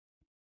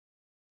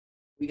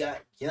We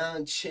got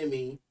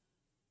YOVNGCHIMI.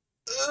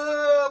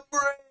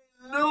 Brand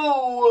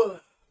new.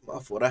 My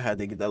fault. I had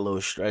to get that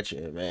little stretch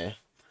in, man.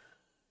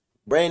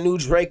 Brand new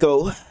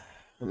Draco.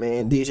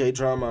 Man, DJ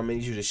Drama, I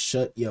need you to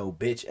shut your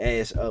bitch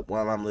ass up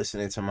while I'm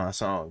listening to my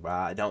song, bro.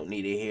 I don't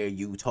need to hear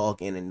you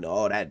talking and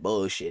all that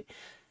bullshit.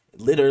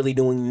 Literally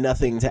doing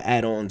nothing to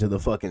add on to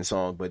the fucking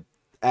song, but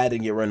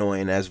adding your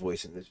annoying ass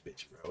voice in this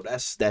bitch, bro.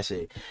 That's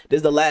it. This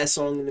is the last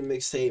song in the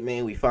mixtape,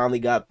 man. We finally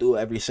got through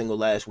every single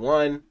last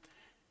one.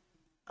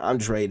 I'm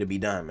just ready to be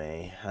done,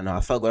 man. I know I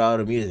fuck with all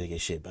the music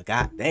and shit, but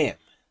goddamn,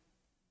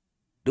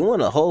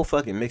 doing a whole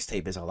fucking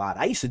mixtape is a lot.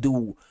 I used to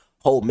do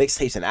whole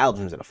mixtapes and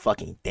albums in a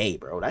fucking day,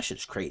 bro. That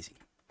shit's crazy.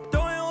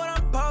 Doing what I'm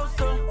supposed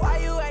to. Why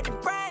you acting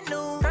brand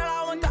new? Girl,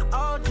 I want to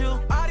hold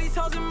you. All these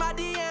hoes in my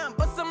DM,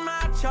 but somehow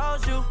I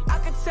chose you. I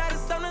could tell that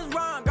something's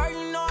wrong, girl.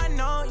 You know I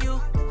know you.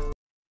 All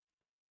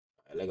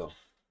right, let go.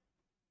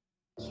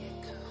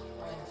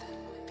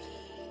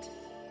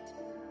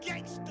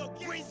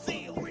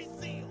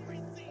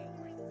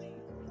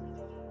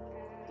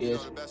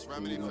 Yes. The best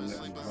remedy for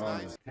sleepless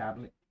nights.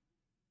 Tablet.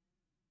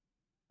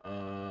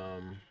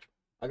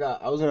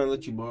 I was gonna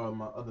let you borrow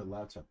my other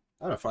laptop.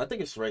 I don't know. I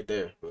think it's right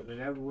there. But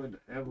whatever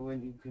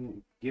when you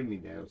can give me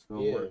that, it's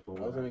gonna work. For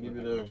I was gonna give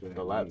you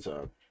the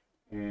laptop.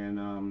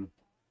 And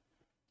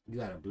you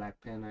got a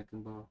black pen I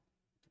can borrow?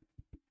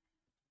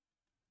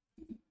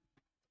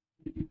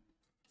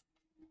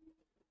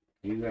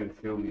 You gotta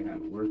show me how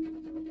to work it.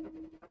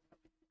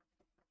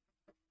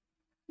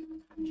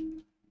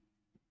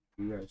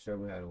 You gotta show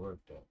me how to work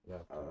that.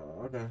 Yeah.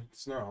 Okay.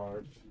 It's not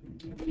hard.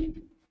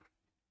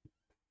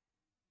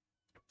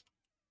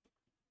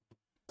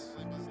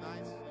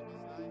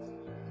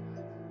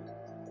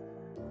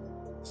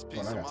 Well,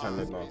 I gotta turn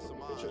this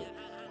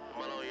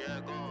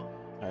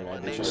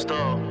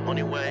off.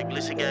 Only way,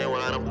 glitzy game,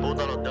 when I don't put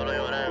on los dedos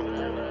lloré.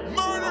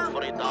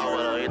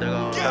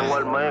 Tengo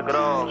el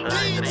micro,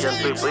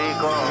 300 y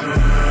pico.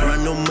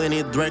 Run un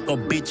mini Draco,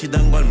 bitch, y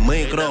tengo el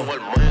micro.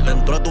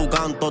 Dentro de tu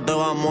canto te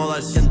vamos a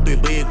dar 100 y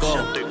pico.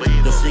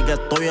 Yo sí que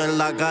estoy en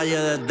la calle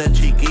desde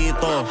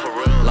chiquito.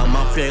 La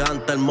más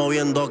fiegante, el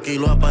moviendo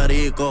kilos de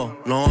perico.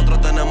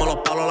 Nosotros tenemos los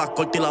palos, las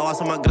cortas y la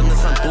base más grande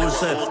de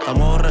Santurce.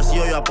 Estamos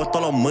aborrecidos, yo apuesto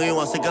a los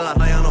míos, así que las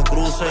rayas no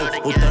crucen.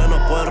 Ustedes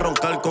no pueden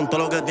roncar con todo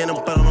lo que tienen,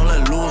 pero no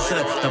les luce.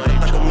 Te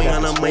prestas con mis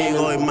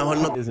enemigos y mejor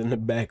no. Is in the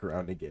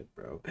background again,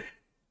 bro.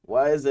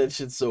 Why is that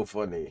shit so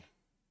funny?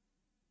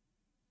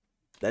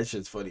 That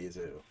shit's funny as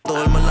hell.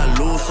 Duermen las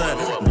luces,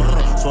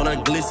 suena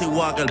el glitzy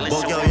walk, el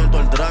boque abierto,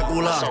 el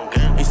Drácula.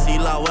 Y si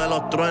la ve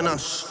los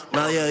truenas,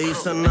 nadie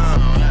dice nada.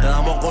 Te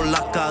damos con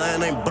las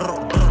cadenas y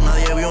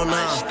nadie vio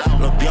nada.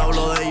 Los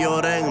diablos de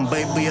Lloren,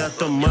 baby,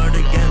 esto es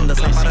murder again.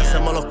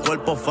 Desaparecemos los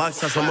cuerpos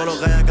fax, hacemos lo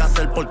que haya que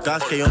hacer por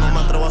cash. Que yo no me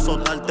atrevo a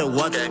soltarte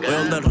watch. Voy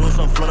donde el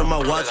ruso en flores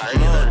más watch.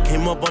 No, que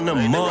me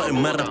ponen mod y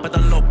me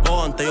respetan los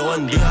pos. Antes yo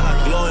vendía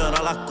las gloria,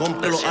 ahora las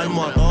compro y los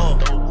armo a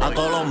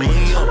todos los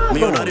míos.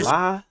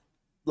 Millonarios.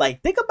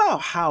 Like, think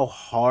about how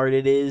hard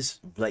it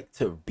is, like,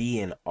 to be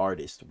an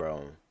artist,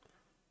 bro.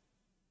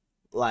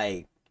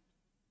 Like,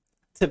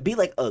 to be,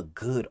 like, a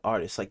good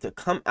artist. Like, to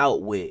come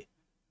out with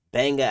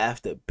banger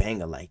after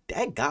banger. Like,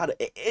 that gotta...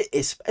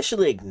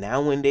 especially, like,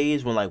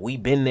 nowadays when, like,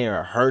 we've been there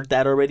or heard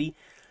that already.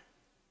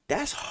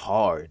 That's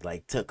hard.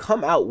 Like, to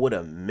come out with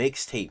a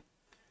mixtape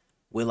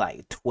with,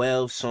 like,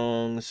 12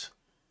 songs,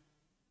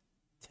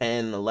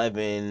 10,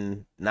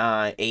 11,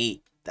 9,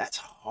 8. That's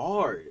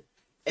hard.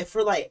 And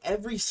for, like,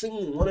 every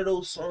single one of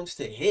those songs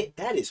to hit,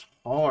 that is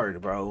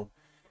hard, bro.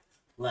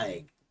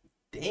 Like,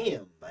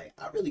 damn. Like,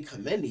 I really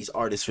commend these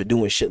artists for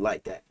doing shit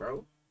like that,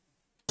 bro.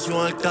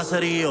 El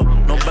caserío,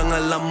 nos ven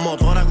en las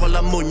motoras con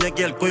las muñecas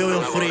y el cuello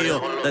bien frío.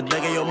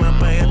 Desde que yo me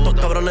pegué, estos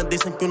cabrones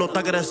dicen que uno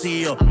está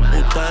crecido.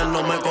 Ustedes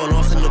no me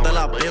conocen, yo te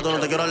la aprieto, no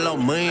te quiero al lado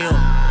mío.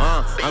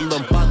 Ando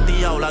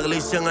empastillado, la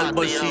glicia en el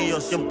bolsillo,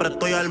 siempre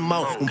estoy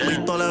armado. Un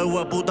pistolero de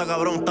hueputa,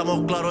 cabrón,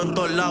 estamos claros en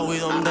todos lados. Y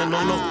donde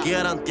no nos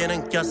quieran,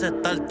 tienen que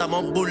aceptar,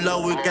 estamos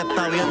burlados. Y que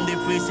está bien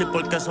difícil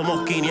porque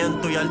somos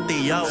 500 y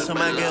altillados. Se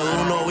me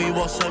quedó uno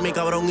vivo, semi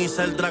cabrón,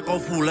 hice el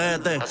Draco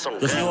fulete.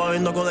 Yo sigo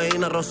bebiendo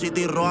codeína, rosita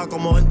y roja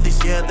como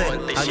 27.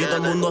 Aquí todo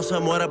el mundo se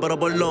muere, pero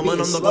por lo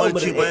menos ando con el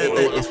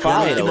chipete. El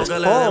último que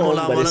le demos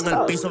la mano en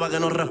el piso para que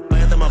nos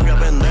respete. Mafia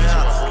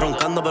pendeja,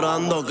 roncando pero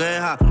dando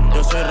quejas.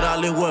 Yo soy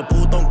real y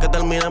hueputo, aunque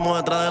terminemos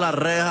detrás de la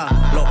reja.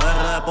 Los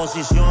R de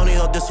posición y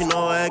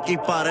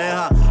 219X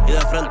pareja. Y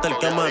de frente el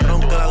que me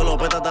ronque la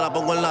glopeta te la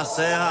pongo en la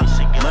ceja.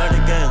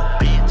 American,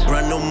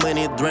 brand new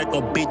mini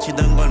Draco, bitch, y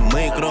tengo el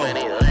micro.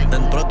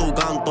 Dentro de tu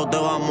canto te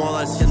vamos a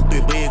dar 100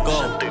 y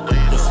pico.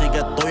 Yo sí que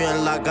estoy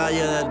en la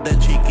calle desde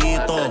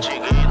chiquito.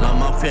 La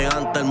más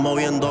fiegante, el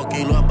moviendo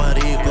kilos de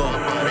perico.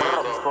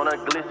 Hey,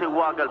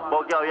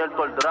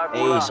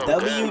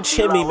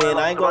 YOVNGCHIMI, man.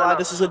 I ain't gonna lie,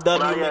 this is a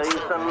W mix.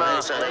 Enjoying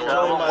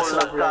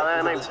myself.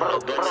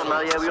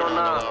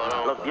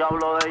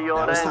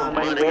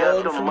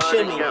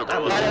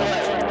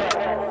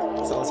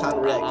 So it's time to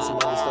react to some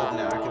other stuff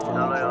now. I can find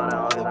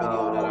another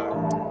video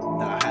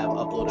that I have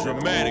uploaded.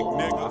 Dramatic,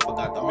 nigga. I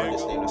forgot the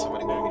artist name that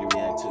somebody wanted me to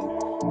react to.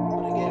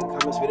 But again,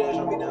 comments, videos,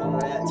 y'all be down to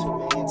react to,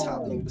 man.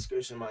 the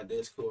description, my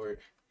Discord.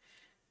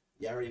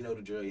 Y'all already know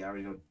the drill. Y'all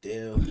already know the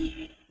deal.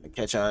 I'll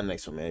catch y'all on the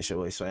next one, man. It's your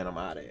boy Swain. I'm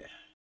out of here.